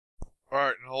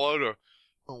Alright, and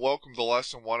welcome to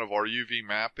lesson 1 of our UV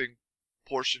mapping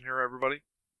portion here, everybody.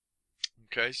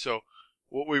 Okay, so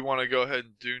what we want to go ahead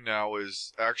and do now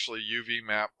is actually UV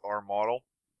map our model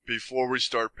before we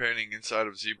start painting inside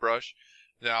of ZBrush.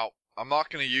 Now, I'm not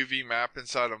going to UV map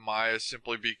inside of Maya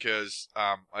simply because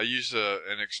I use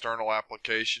an external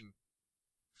application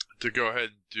to go ahead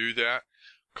and do that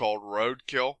called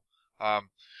Roadkill.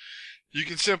 You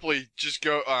can simply just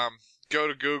go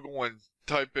to Google and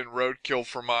type in Roadkill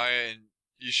for Maya and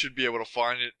you should be able to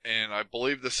find it, and I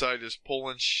believe the site is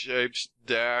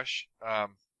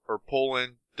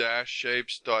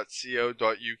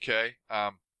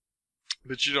polin-shapes.co.uk,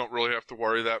 but you don't really have to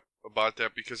worry about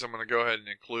that because I'm going to go ahead and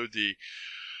include the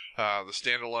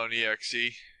standalone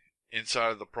exe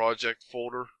inside of the project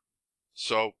folder.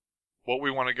 So what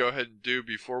we want to go ahead and do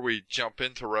before we jump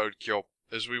into Roadkill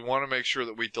is we want to make sure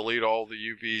that we delete all the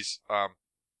UVs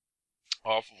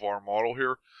off of our model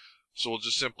here. So we'll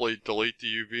just simply delete the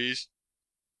UVs,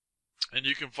 and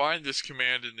you can find this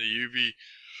command in the UV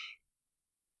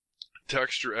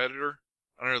texture editor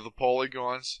under the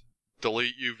polygons.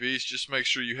 Delete UVs. Just make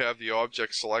sure you have the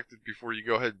object selected before you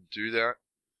go ahead and do that.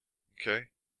 Okay,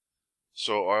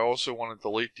 so I also want to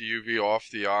delete the UV off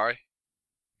the eye.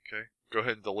 Okay, go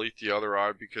ahead and delete the other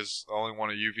eye because I only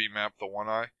want to UV map the one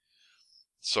eye.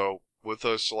 So with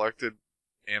those selected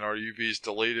and our UVs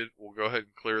deleted, we'll go ahead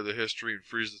and clear the history and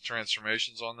freeze the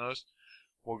transformations on those.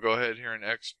 We'll go ahead here and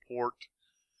export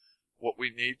what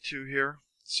we need to here.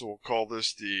 So we'll call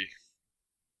this the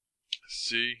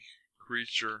sea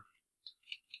creature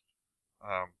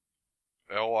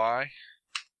LI.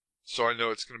 So I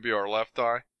know it's going to be our left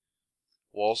eye.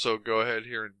 We'll also go ahead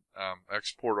here and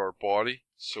export our body.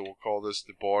 So we'll call this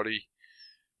the body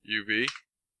UV.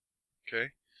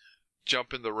 Okay.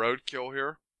 Jump in the Roadkill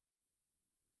here.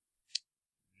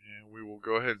 And we will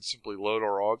go ahead and simply load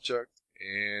our object,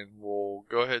 and we'll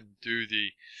go ahead and do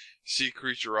the sea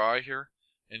creature eye here,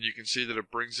 and you can see that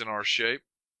it brings in our shape.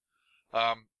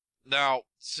 Now,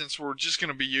 since we're just going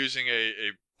to be using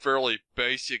a fairly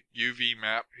basic UV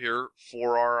map here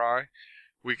for our eye,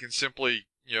 we can simply,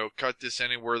 cut this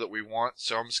anywhere that we want.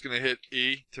 So I'm just going to hit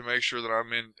E to make sure that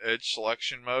I'm in edge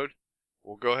selection mode.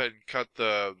 We'll go ahead and cut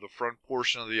the front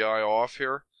portion of the eye off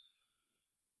here.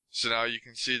 So now you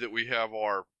can see that we have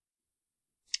our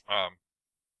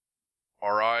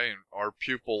eye and our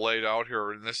pupil laid out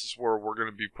here, and this is where we're going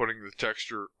to be putting the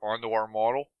texture onto our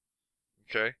model.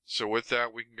 Okay, so with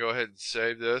that we can go ahead and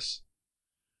save this.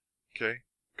 Okay,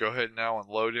 go ahead now and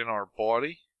load in our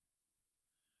body,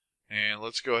 and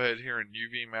let's go ahead here and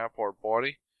UV map our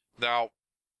body. Now,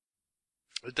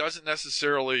 it doesn't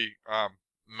necessarily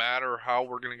matter how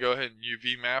we're going to go ahead and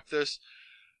UV map this.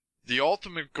 The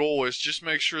ultimate goal is just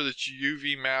make sure that you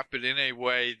UV map it in a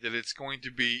way that it's going to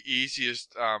be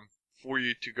easiest for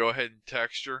you to go ahead and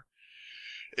texture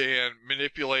and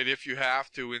manipulate if you have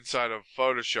to inside of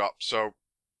Photoshop. So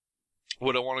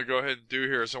what I want to go ahead and do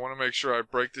here is I want to make sure I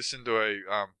break this into a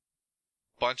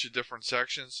bunch of different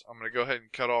sections. I'm going to go ahead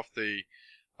and cut off the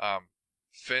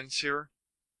fins here.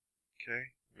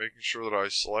 Okay, making sure that I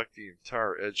select the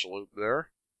entire edge loop there.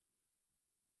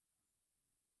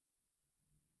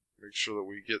 Make sure that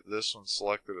we get this one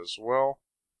selected as well.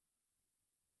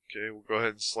 Okay, we'll go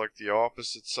ahead and select the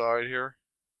opposite side here.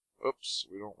 Oops,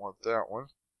 we don't want that one.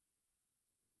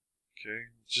 Okay,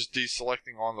 just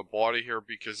deselecting on the body here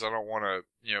because I don't want to,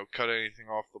 cut anything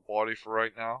off the body for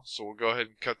right now. So we'll go ahead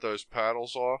and cut those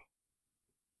paddles off.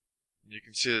 And you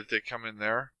can see that they come in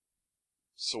there.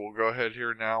 So we'll go ahead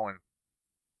here now and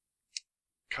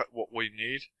cut what we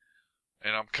need.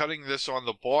 And I'm cutting this on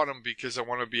the bottom because I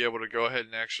want to be able to go ahead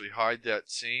and actually hide that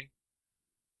seam.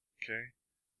 Okay,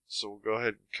 so we'll go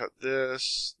ahead and cut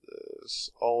this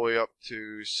all the way up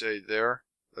to, say, there.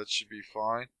 That should be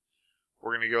fine.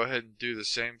 We're going to go ahead and do the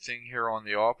same thing here on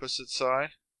the opposite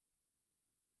side.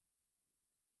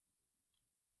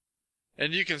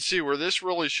 And you can see where this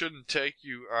really shouldn't take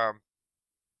you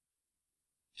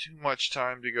too much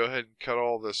time to go ahead and cut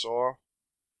all this off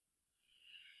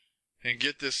and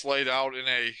get this laid out in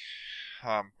a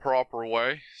proper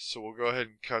way. So we'll go ahead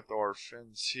and cut our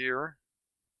fins here,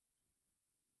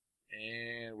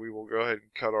 and we will go ahead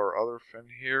and cut our other fin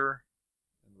here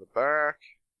in the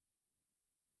back.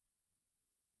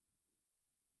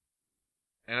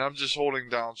 And I'm just holding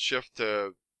down shift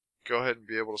to go ahead and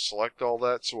be able to select all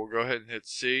that. So we'll go ahead and hit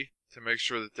C to make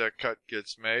sure that that cut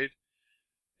gets made,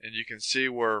 and you can see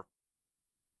where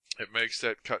it makes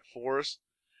that cut for us.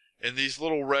 And these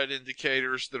little red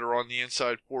indicators that are on the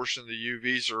inside portion of the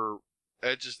UVs are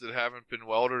edges that haven't been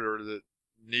welded or that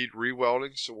need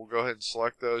re-welding. So we'll go ahead and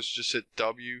select those. Just hit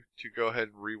W to go ahead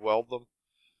and re-weld them.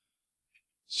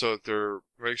 so that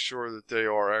make sure that they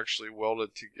are actually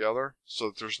welded together so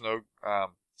that there's no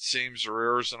seams or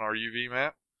errors in our UV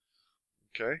map.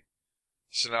 Okay,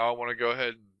 so now I want to go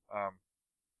ahead and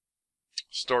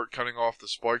start cutting off the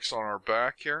spikes on our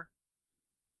back here,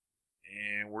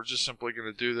 and we're just simply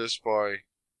going to do this by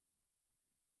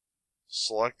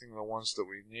selecting the ones that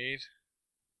we need,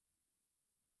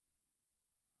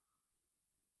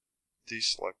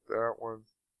 deselect that one,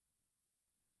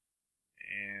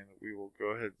 and we will go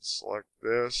ahead and select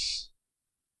this,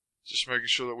 just making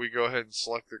sure that we go ahead and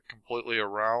select it completely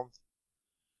around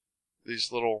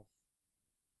these little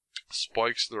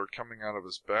spikes that are coming out of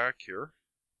his back here.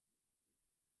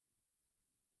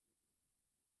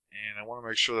 And I want to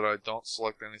make sure that I don't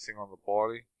select anything on the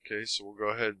body. Okay, so we'll go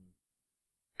ahead and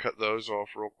cut those off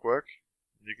real quick.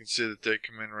 You can see that they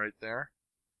come in right there.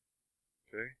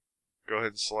 Okay, go ahead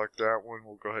and select that one.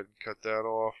 We'll go ahead and cut that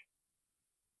off.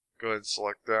 Go ahead and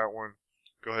select that one.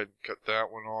 Go ahead and cut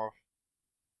that one off.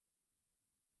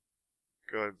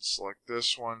 Go ahead and select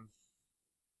this one.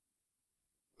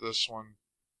 This one.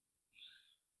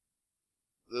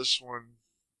 This one.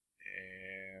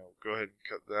 And we'll go ahead and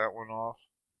cut that one off.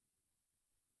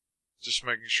 Just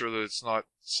making sure that it's not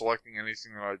selecting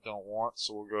anything that I don't want,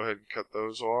 so we'll go ahead and cut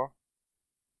those off.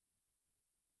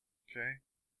 Okay,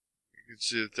 you can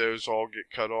see that those all get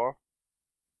cut off.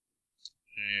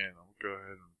 And I'll go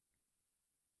ahead and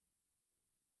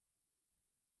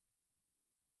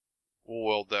we'll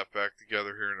weld that back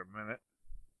together here in a minute.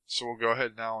 So we'll go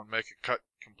ahead now and make a cut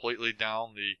completely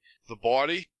down the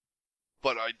body,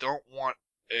 but I don't want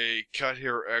a cut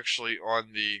here actually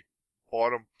on the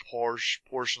bottom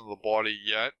portion of the body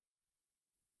yet.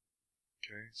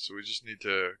 Okay, so we just need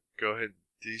to go ahead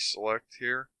and deselect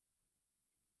here.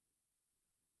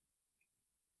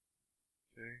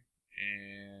 Okay,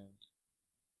 and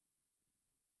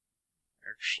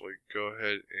actually go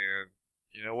ahead and,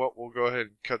 you know what, we'll go ahead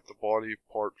and cut the body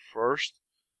part first.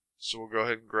 So we'll go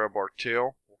ahead and grab our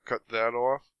tail, we'll cut that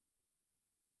off.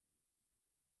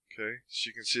 Okay, so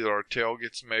you can see that our tail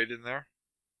gets made in there.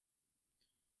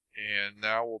 And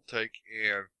now we'll take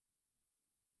and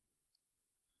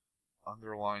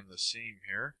underline the seam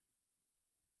here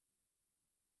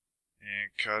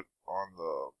and cut on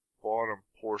the bottom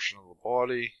portion of the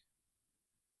body,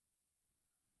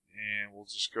 and we'll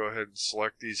just go ahead and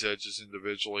select these edges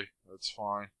individually. That's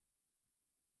fine.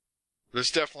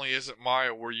 This definitely isn't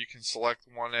Maya where you can select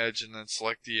one edge and then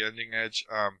select the ending edge.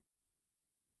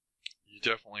 You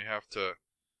definitely have to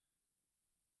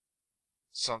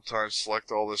sometimes select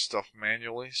all this stuff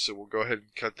manually, so we'll go ahead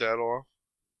and cut that off.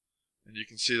 And you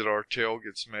can see that our tail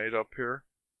gets made up here,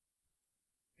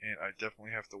 and I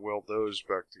definitely have to weld those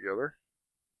back together.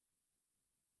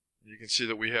 You can see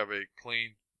that we have a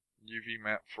clean UV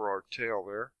map for our tail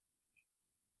there.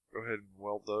 Go ahead and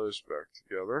weld those back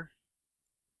together.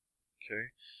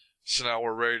 Okay, so now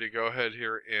we're ready to go ahead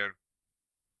here and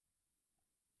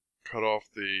cut off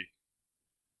the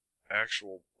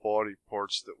actual body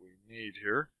parts that we need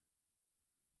here.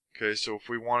 Okay, so if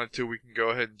we wanted to, we can go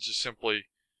ahead and just simply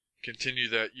continue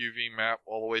that UV map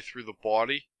all the way through the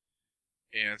body,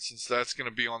 and since that's going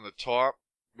to be on the top,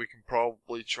 we can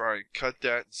probably try and cut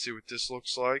that and see what this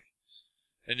looks like.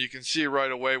 And you can see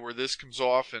right away where this comes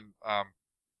off and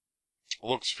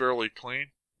looks fairly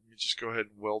clean. Let me just go ahead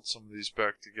and weld some of these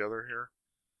back together here.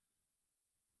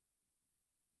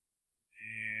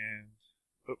 And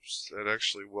oops, that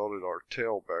actually welded our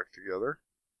tail back together.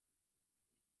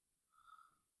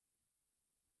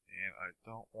 And I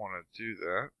don't want to do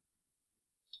that.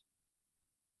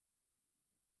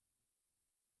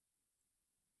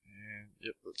 And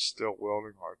yep, that's still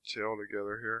welding our tail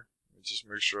together here. Let me just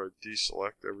make sure I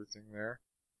deselect everything there.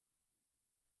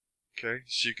 Okay,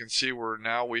 so you can see where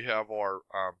now we have our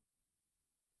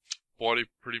body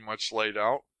pretty much laid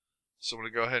out. So I'm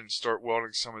going to go ahead and start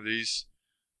welding some of these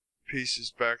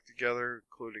pieces back together,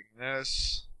 including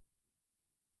this.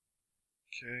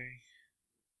 Okay,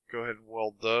 go ahead and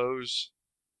weld those.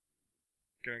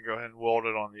 Going to go ahead and weld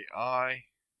it on the eye.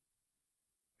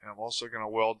 And I'm also going to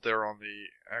weld there on the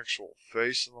actual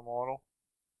face of the model.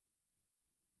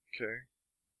 Okay.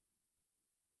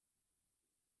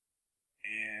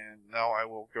 And now I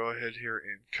will go ahead here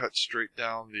and cut straight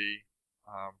down the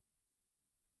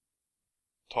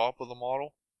top of the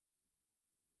model.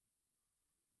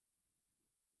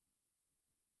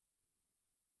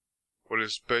 What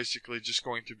is basically just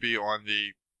going to be on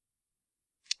the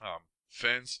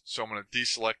fins. So I'm going to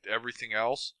deselect everything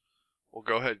else. We'll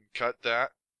go ahead and cut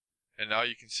that. And now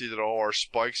you can see that all our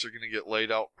spikes are going to get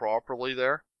laid out properly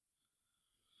there.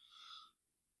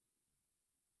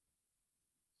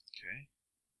 Okay.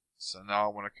 So now I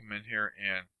want to come in here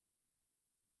and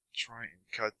try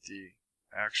and cut the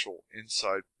actual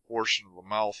inside portion of the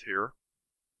mouth here.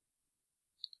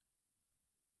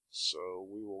 So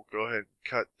we will go ahead and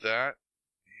cut that,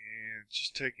 and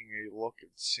just taking a look and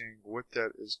seeing what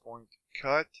that is going to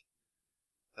cut.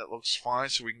 That looks fine,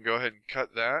 so we can go ahead and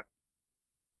cut that.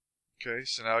 Okay,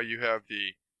 so now you have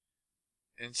the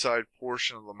inside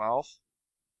portion of the mouth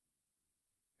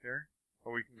here.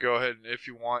 Or we can go ahead and, if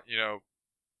you want,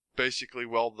 basically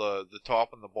weld the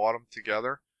top and the bottom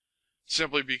together.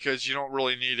 Simply because you don't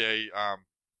really need a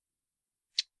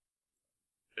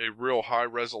real high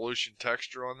resolution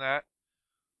texture on that.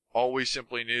 All we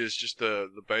simply need is just the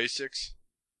basics,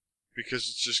 because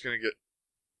it's just going to get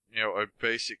a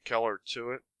basic color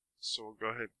to it. So we'll go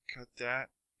ahead and cut that,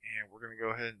 and we're going to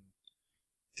go ahead and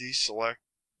deselect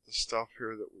the stuff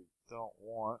here that we don't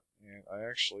want. And I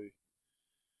actually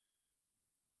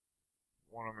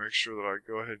want to make sure that I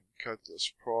go ahead and cut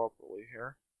this properly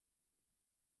here.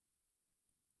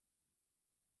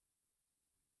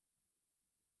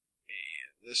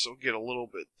 This will get a little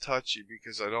bit touchy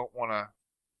because I don't want to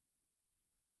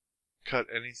cut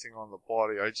anything on the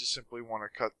body. I just simply want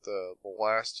to cut the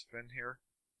last fin here.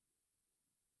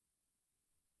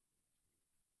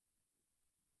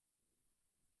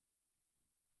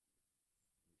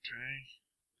 Okay.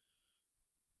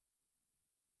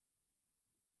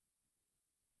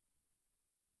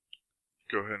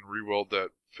 Go ahead and re-weld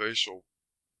that facial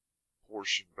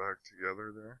portion back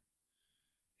together there.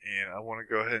 And I want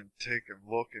to go ahead and take a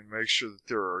look and make sure that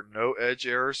there are no edge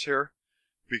errors here,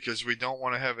 because we don't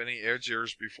want to have any edge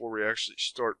errors before we actually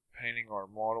start painting our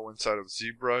model inside of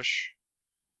ZBrush.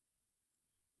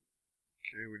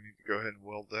 Okay, we need to go ahead and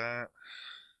weld that.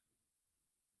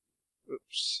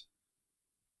 Oops.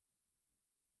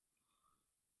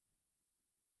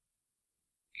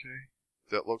 Okay,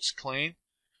 that looks clean.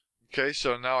 Okay,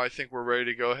 so now I think we're ready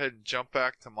to go ahead and jump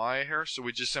back to Maya here. So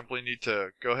we just simply need to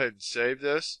go ahead and save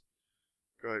this.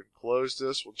 Go ahead and close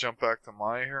this. We'll jump back to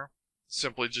Maya here.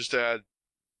 Simply just add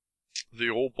the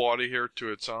old body here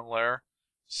to its own layer.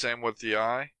 Same with the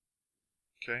eye.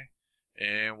 Okay,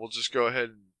 and we'll just go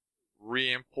ahead and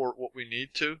re-import what we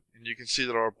need to. And you can see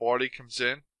that our body comes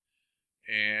in.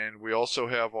 And we also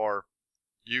have our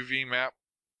UV map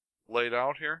laid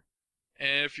out here.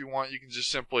 And if you want, you can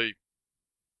just simply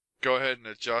go ahead and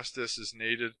adjust this as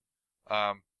needed.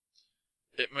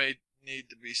 It may need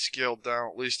to be scaled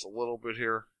down at least a little bit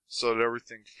here so that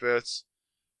everything fits.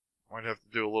 Might have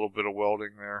to do a little bit of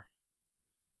welding there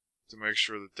to make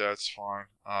sure that that's fine.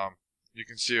 You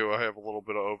can see I have a little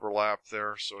bit of overlap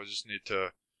there, so I just need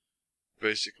to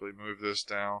basically move this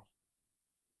down,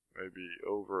 maybe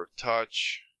over a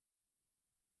touch,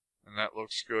 and that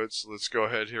looks good. So let's go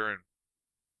ahead here and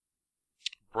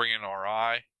bring in our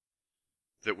eye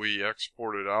that we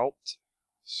exported out.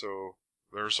 So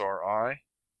there's our eye.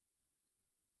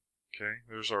 Okay,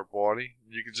 there's our body.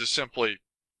 You can just simply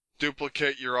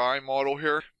duplicate your eye model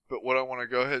here, but what I want to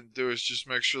go ahead and do is just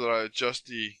make sure that I adjust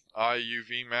the eye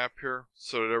UV map here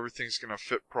so that everything's going to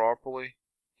fit properly.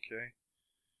 Okay,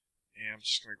 and I'm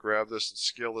just going to grab this and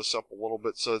scale this up a little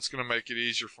bit so it's going to make it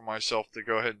easier for myself to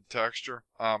go ahead and texture.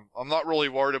 I'm not really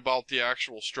worried about the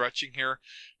actual stretching here,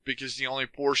 because the only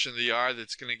portion of the eye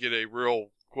that's going to get a real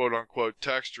quote-unquote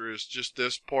texture is just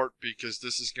this part, because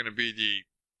this is going to be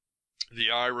the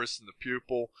iris and the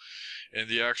pupil and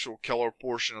the actual color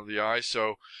portion of the eye.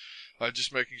 So I'm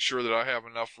just making sure that I have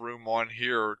enough room on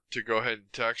here to go ahead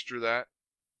and texture that.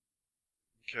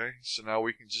 Okay, so now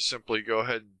we can just simply go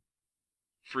ahead and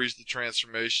freeze the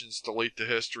transformations, delete the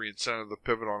history, and center the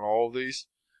pivot on all of these.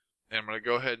 And I'm going to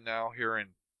go ahead now here and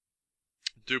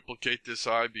duplicate this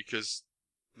eye, because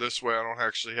this way I don't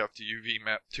actually have to UV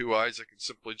map two eyes. I can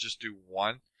simply just do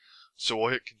one. So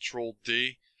we'll hit Control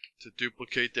D to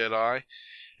duplicate that eye.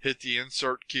 Hit the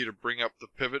insert key to bring up the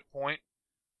pivot point.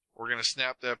 We're going to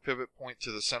snap that pivot point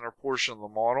to the center portion of the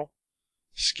model.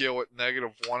 Scale it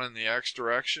 -1 in the X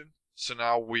direction. So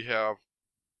now we have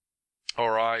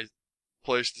our eye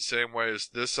placed the same way as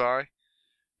this eye.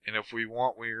 And if we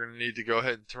want, we're going to need to go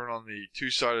ahead and turn on the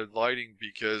two-sided lighting,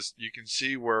 because you can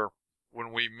see where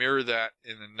when we mirror that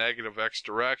in the -X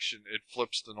direction, it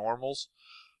flips the normals.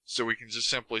 So we can just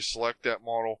simply select that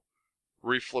model,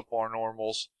 reflip our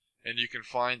normals, and you can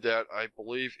find that, I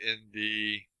believe, in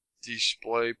the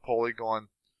display polygon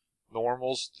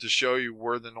normals to show you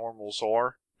where the normals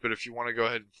are. But if you want to go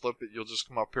ahead and flip it, you'll just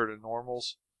come up here to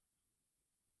normals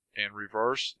and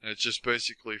reverse, and it just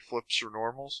basically flips your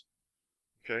normals.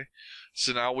 Okay,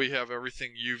 so now we have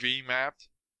everything UV mapped,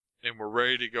 and we're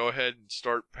ready to go ahead and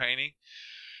start painting.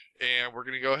 And we're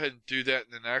going to go ahead and do that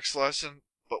in the next lesson.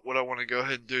 But what I want to go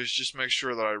ahead and do is just make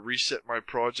sure that I reset my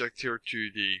project here to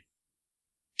the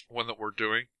one that we're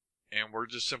doing. And we're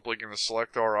just simply going to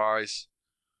select our eyes.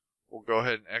 We'll go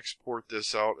ahead and export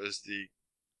this out as the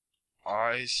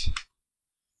eyes.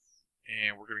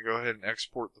 And we're going to go ahead and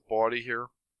export the body here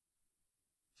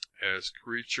as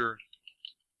creature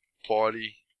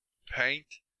body paint.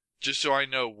 Just so I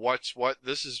know what's what.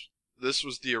 This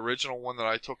was the original one that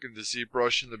I took into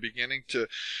ZBrush in the beginning to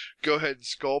go ahead and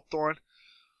sculpt on.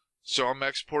 So I'm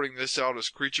exporting this out as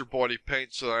creature body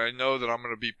paint so that I know that I'm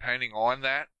going to be painting on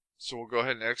that. So we'll go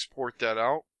ahead and export that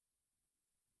out.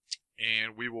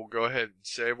 And we will go ahead and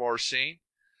save our scene.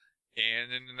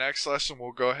 And in the next lesson,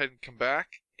 we'll go ahead and come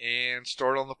back and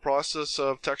start on the process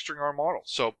of texturing our model.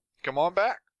 So come on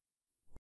back.